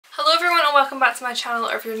Hello everyone and welcome back to my channel,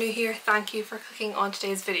 or if you're new here, thank you for clicking on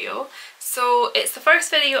today's video. So it's the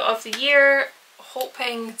first video of the year,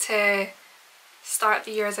 hoping to start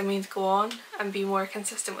the year as I mean to go on and be more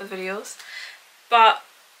consistent with videos. But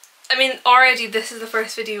I mean, already this is the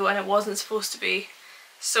first video and it wasn't supposed to be,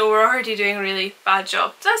 so we're already doing a really bad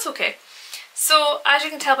job. That's okay. So as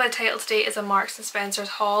you can tell by the title, today is a Marks and Spencer's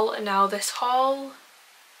haul, and now this haul,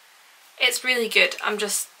 it's really good. I'm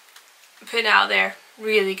just putting it out there.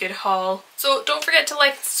 Really good haul. So don't forget to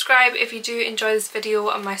like and subscribe if you do enjoy this video,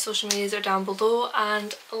 and my social medias are down below,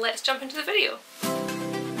 and let's jump into the video.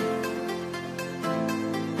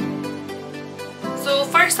 So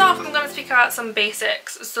first off, I'm going to speak about some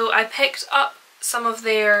basics. So I picked up some of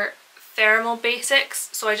their thermal basics.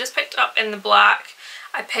 So I just picked up in the black.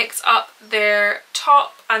 I picked up their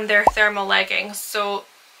top and their thermal leggings. So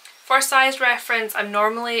for size reference, I'm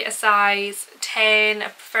normally a size 10,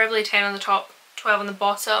 preferably 10 on the top, 12 on the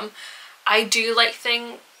bottom. I do like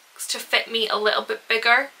things to fit me a little bit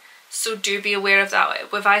bigger, so do be aware of that.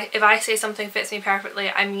 If I say something fits me perfectly,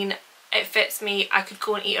 I mean it fits me. I could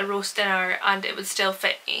go and eat a roast dinner and it would still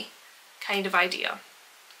fit me, kind of idea.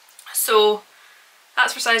 So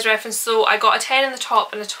that's for size reference. So I got a 10 in the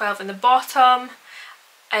top and a 12 in the bottom.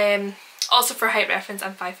 Also for height reference,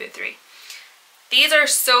 I'm 5'3". These are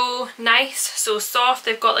so nice, so soft.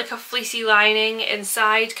 They've got like a fleecy lining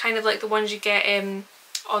inside, kind of like the ones you get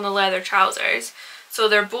on the leather trousers. So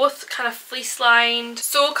they're both kind of fleece lined,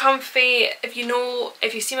 so comfy. If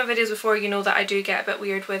you've seen my videos before, you know that I do get a bit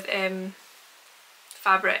weird with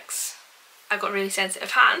fabrics. I've got really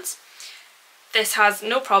sensitive hands. This has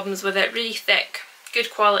no problems with it, really thick,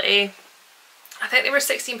 good quality. I think they were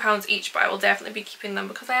 £16 each, but I will definitely be keeping them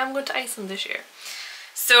because I am going to Iceland this year.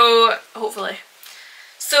 So hopefully.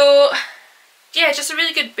 So yeah, just a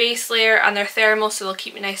really good base layer, and they're thermal, so they'll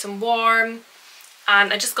keep me nice and warm.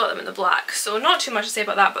 And I just got them in the black, so not too much to say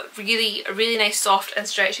about that, but really a really nice soft and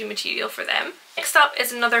stretchy material for them. Next up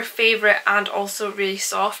is another favourite and also really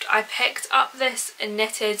soft. I picked up this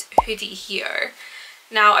knitted hoodie here.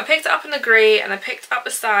 Now I picked it up in the grey and I picked up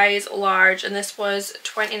a size large, and this was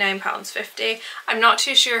 £29.50. I'm not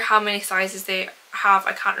too sure how many sizes they have,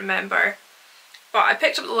 I can't remember. But I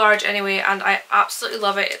picked up the large anyway, and I absolutely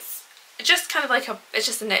love it. It's just kind of like it's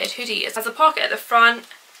just a knitted hoodie. It has a pocket at the front.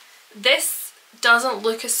 This doesn't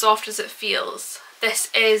look as soft as it feels.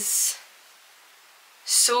 This is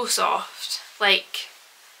so soft. Like,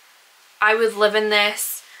 I would live in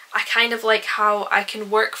this. I kind of like how I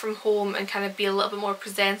can work from home and kind of be a little bit more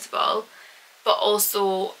presentable, but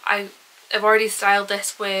also I've already styled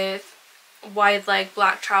this with wide leg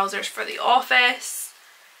black trousers for the office.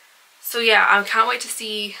 So yeah, I can't wait to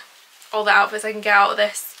see all the outfits I can get out of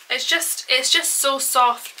this. It's just so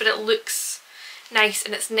soft, but it looks nice,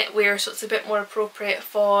 and it's knitwear, so it's a bit more appropriate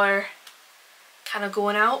for kind of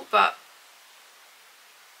going out, but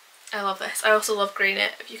I love this. I also love grey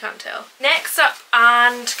knit, if you can't tell. Next up,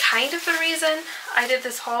 and kind of the reason I did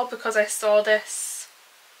this haul, because I saw this,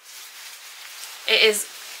 it is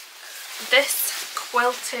this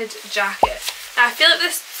quilted jacket. Now I feel like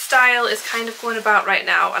this style is kind of going about right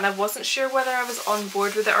now, and I wasn't sure whether I was on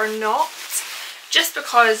board with it or not, just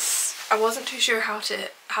because I wasn't too sure how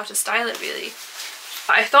to style it really.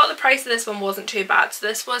 But I thought the price of this one wasn't too bad. So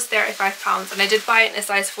this was £35, and I did buy it in a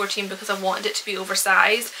size 14 because I wanted it to be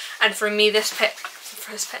oversized, and for me this fits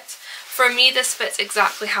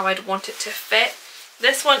exactly how I'd want it to fit.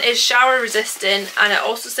 This one is shower resistant, and it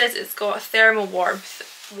also says it's got a thermal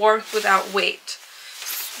warmth without weight,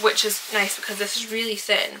 which is nice because this is really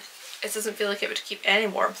thin. It doesn't feel like it would keep any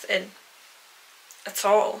warmth in at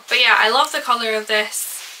all. But yeah, I love the colour of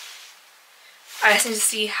this. I just need to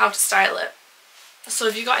see how to style it. So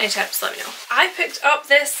if you got any tips, let me know. I picked up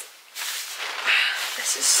this.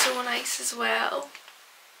 This is so nice as well.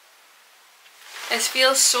 This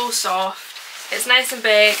feels so soft. It's nice and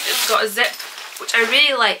big. It's got a zip, which I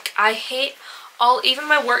really like. I hate even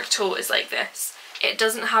my work tote is like this. It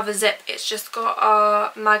doesn't have a zip. It's just got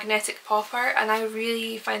a magnetic popper, and I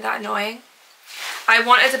really find that annoying. I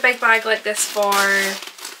wanted a big bag like this for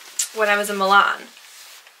when I was in Milan,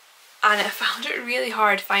 and I found it really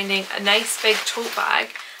hard finding a nice big tote bag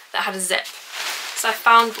that had a zip. So I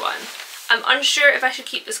found one. I'm unsure if I should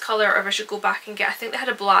keep this colour or if I should go back and get, I think they had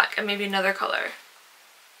a black and maybe another colour.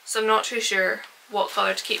 So I'm not too sure what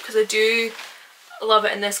colour to keep, because I do love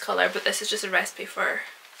it in this colour, but this is just a recipe for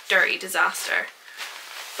dirty disaster.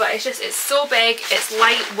 But it's so big, it's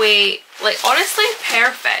lightweight, like honestly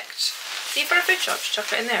perfect. See, for a food shop, just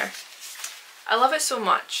chuck it in there. I love it so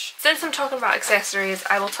much. Since I'm talking about accessories,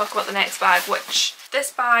 I will talk about the next bag, which this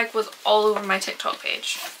bag was all over my TikTok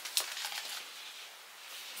page.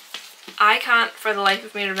 I can't for the life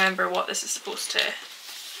of me remember what this is supposed to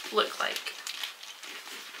look like.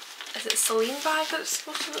 Is it a Celine bag that it's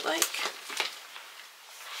supposed to look like?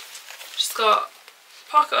 Just got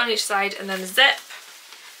a pocket on each side and then a zip.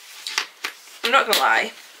 I'm not gonna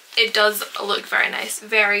lie, it does look very nice,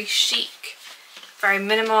 very chic, very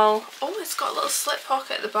minimal. Oh, it's got a little slip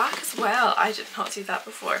pocket at the back as well. I did not see that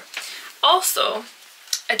before. Also,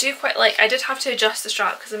 I do quite like, I did have to adjust the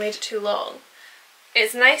strap because I made it too long.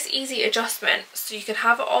 It's nice easy adjustment, so you can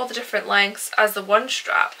have it all the different lengths as the one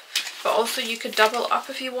strap, but also you could double up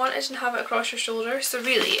if you wanted and have it across your shoulder. So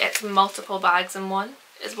really it's multiple bags in one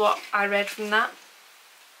is what I read from that.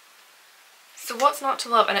 So what's not to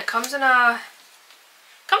love? And it comes in a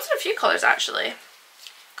few colours actually.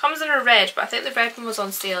 Comes in a red, but I think the red one was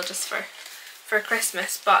on sale just for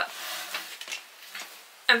Christmas, but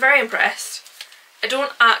I'm very impressed. I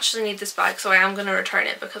don't actually need this bag, so I am going to return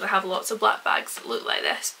it because I have lots of black bags that look like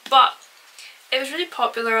this, but it was really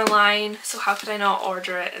popular online, so how could I not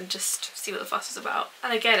order it and just see what the fuss was about?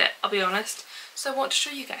 And I get it, I'll be honest, so I want to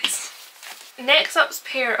show you guys. Next up's a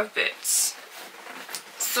pair of boots.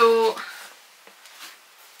 So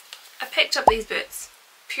I picked up these boots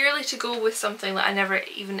purely to go with something that I never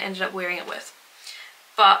even ended up wearing it with.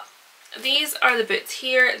 But these are the boots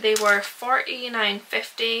here. They were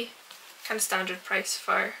 $49.50, kind of standard price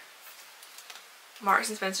for Marks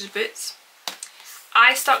and Spencer's boots.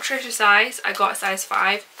 I stuck true to size. I got a size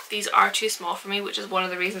 5. These are too small for me, which is one of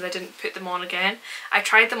the reasons I didn't put them on again. I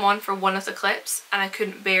tried them on for one of the clips and I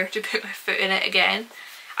couldn't bear to put my foot in it again.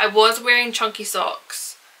 I was wearing chunky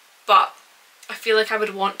socks, but I feel like I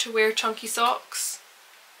would want to wear chunky socks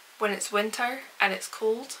when it's winter and it's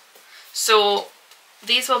cold. So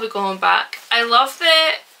these will be going back. I love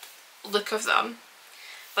the look of them,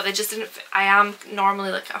 but they just didn't fit. I am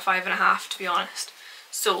normally like a 5.5 to be honest.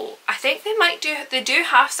 So I think they do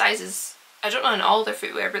half sizes. I don't know in all their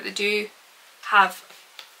footwear, but they do have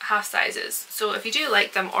half sizes. So if you do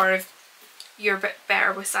like them, or if you're a bit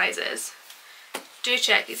better with sizes, do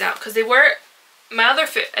check these out, because they were, my other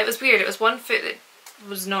foot, it was weird, it was one foot that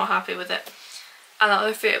was not happy with it and the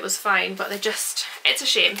other foot it was fine, but they just, it's a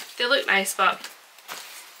shame. They look nice, but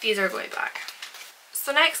these are going back.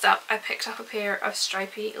 So next up, I picked up a pair of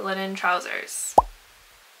stripy linen trousers.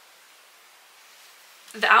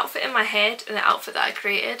 The outfit in my head and the outfit that I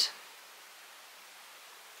created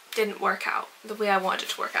didn't work out the way I wanted it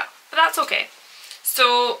to work out, but that's okay.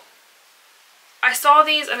 So I saw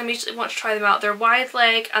these and immediately wanted to try them out. They're wide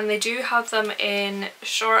leg and they do have them in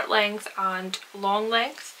short length and long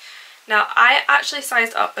length. Now I actually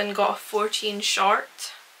sized up and got a 14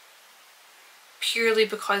 short purely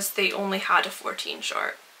because they only had a 14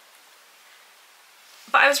 short.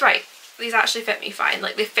 But I was right. These actually fit me fine.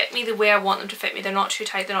 Like, they fit me the way I want them to fit me. They're not too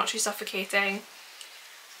tight, they're not too suffocating.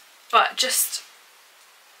 But just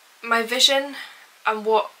my vision and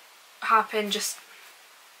what happened, just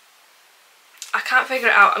I can't figure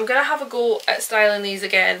it out. I'm gonna have a go at styling these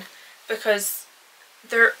again because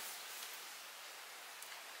they're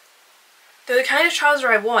the kind of trouser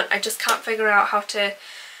I want. I just can't figure out how to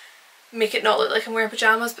make it not look like I'm wearing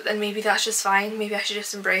pyjamas, but then maybe that's just fine. Maybe I should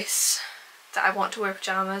just embrace that I want to wear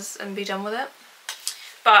pyjamas and be done with it.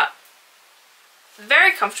 But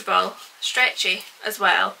very comfortable, stretchy as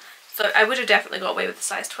well. So I would have definitely got away with the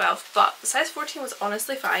size 12, but the size 14 was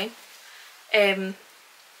honestly fine.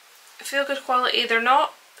 Feel good quality. They're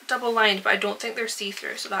not double lined, but I don't think they're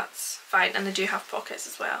see-through, so that's fine. And they do have pockets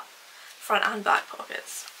as well, front and back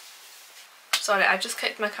pockets. Sorry, I just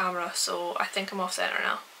kicked my camera, so I think I'm off center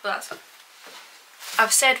now, but that's fine.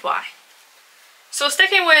 I've said why. So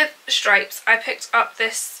sticking with stripes, I picked up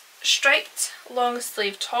this striped long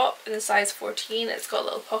sleeve top in the size 14. It's got a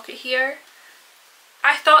little pocket here.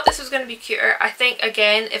 I thought this was going to be cuter. I think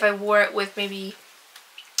again if I wore it with maybe,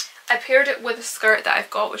 I paired it with a skirt that I've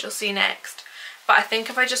got, which you'll see next, but I think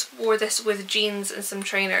if I just wore this with jeans and some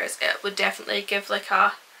trainers, it would definitely give like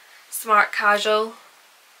a smart casual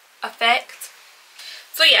effect.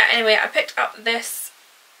 So yeah, anyway, I picked up this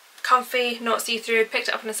comfy, not see-through, picked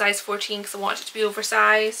it up in a size 14 because I wanted it to be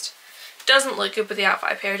oversized. Doesn't look good with the outfit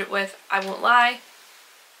I paired it with, I won't lie,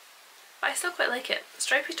 but I still quite like it.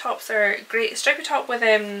 Stripy tops are great. Stripy top with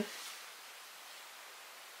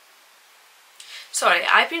sorry,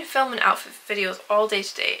 I've been filming outfit videos all day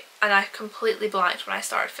today and I completely blanked when I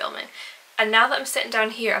started filming, and now that I'm sitting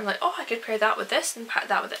down here I'm like, oh, I could pair that with this and pair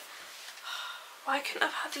that with it. Why couldn't I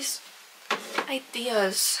have had these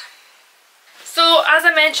ideas? So as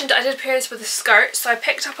I mentioned, I did pair this with a skirt, so I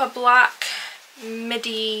picked up a black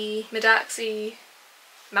maxi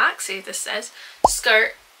this says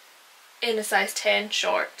skirt in a size 10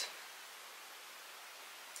 short.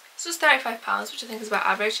 So it's £35, which I think is about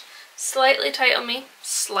average. Slightly tight on me,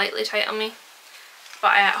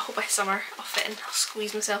 but I hope by summer I'll fit in. I'll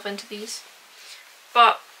squeeze myself into these.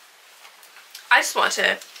 But I just wanted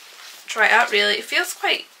to try it out really. It feels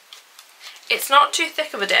quite, it's not too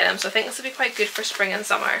thick of a denim, so I think this will be quite good for spring and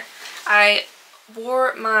summer. I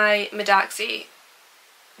wore my Midaxi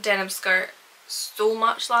denim skirt so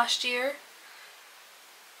much last year,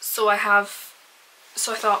 so I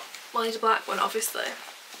thought, well, I need a black one obviously.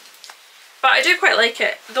 But I do quite like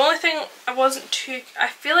it. The only thing I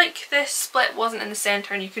feel like this split wasn't in the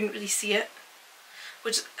centre and you couldn't really see it,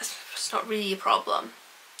 which is not really a problem.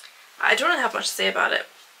 I don't really have much to say about it.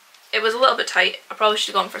 It was a little bit tight. I probably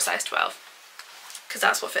should have gone for a size 12 because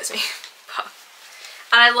that's what fits me.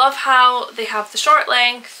 And I love how they have the short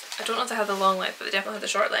length. I don't know if they have the long length, but they definitely have the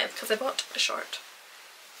short length because I bought a short.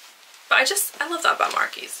 But I love that about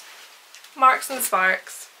Markies. Marks and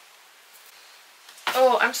Sparks.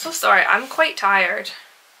 Oh, I'm so sorry. I'm quite tired.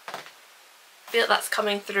 I feel like that's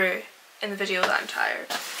coming through in the video that I'm tired.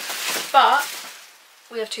 But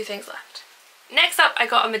we have two things left. Next up, I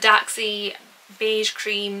got a Midaxi beige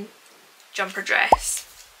cream jumper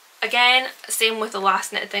dress. Again, same with the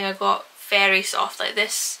last knitted thing I got, very soft like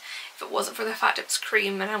this. If it wasn't for the fact it's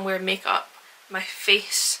cream and I'm wearing makeup, my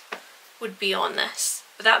face would be on this.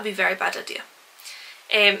 But that would be a very bad idea.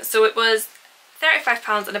 So it was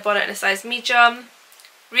 £35 and I bought it in a size medium.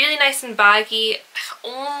 Really nice and baggy,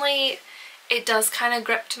 only it does kind of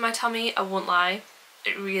grip to my tummy, I won't lie.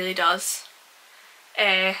 It really does.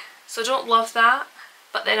 So I don't love that,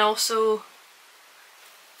 but then also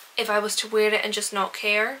if I was to wear it and just not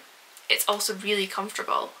care, it's also really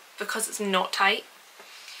comfortable because it's not tight.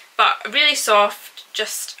 But really soft,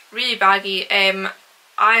 just really baggy. I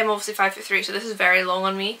am obviously 5'3", so this is very long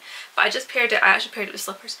on me, but I actually paired it with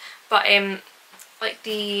slippers. But like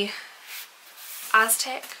the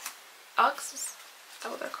Aztec Uggs, is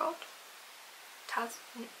that what they're called?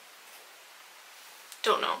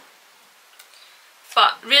 Don't know.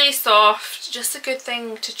 But really soft, just a good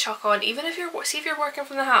thing to chuck on, even if you're working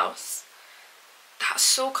from the house. That's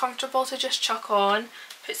so comfortable to just chuck on,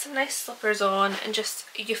 put some nice slippers on, and just,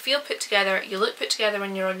 you feel put together, you look put together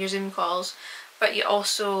when you're on your Zoom calls, but you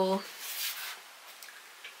also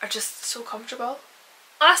are just so comfortable.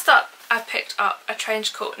 Last up, I picked up a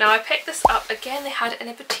trench coat. Now I picked this up, again they had it in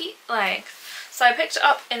a petite length. So I picked it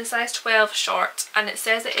up in a size 12 short, and it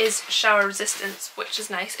says it is shower resistant, which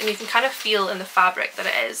is nice, and you can kind of feel in the fabric that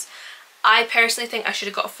it is. I personally think I should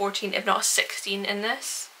have got a 14 if not a 16 in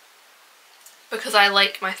this, because I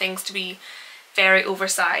like my things to be very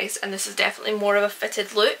oversized, and this is definitely more of a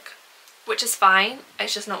fitted look, which is fine.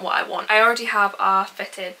 It's just not what I want. I already have a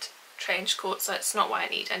fitted trench coat, so it's not what I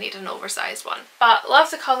need. I need an oversized one. But love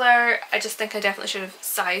the colour. I just think I definitely should have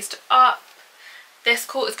sized up. This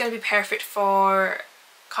coat is going to be perfect for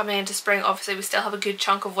coming into spring. Obviously we still have a good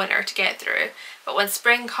chunk of winter to get through, but when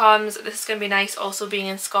spring comes, this is going to be nice. Also being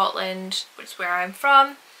in Scotland, which is where I'm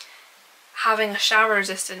from, having a shower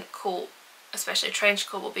resistant coat, especially a trench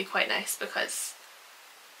coat, will be quite nice because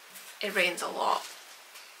it rains a lot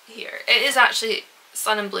here. It is actually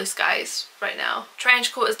sun and blue skies right now.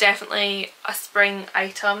 Trench coat is definitely a spring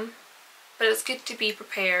item, but it's good to be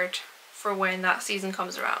prepared for when that season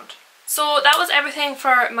comes around. So that was everything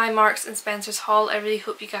for my Marks and Spencer's haul. I really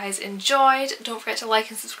hope you guys enjoyed. Don't forget to like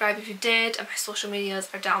and subscribe if you did, and my social medias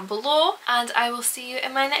are down below, and I will see you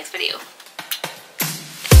in my next video.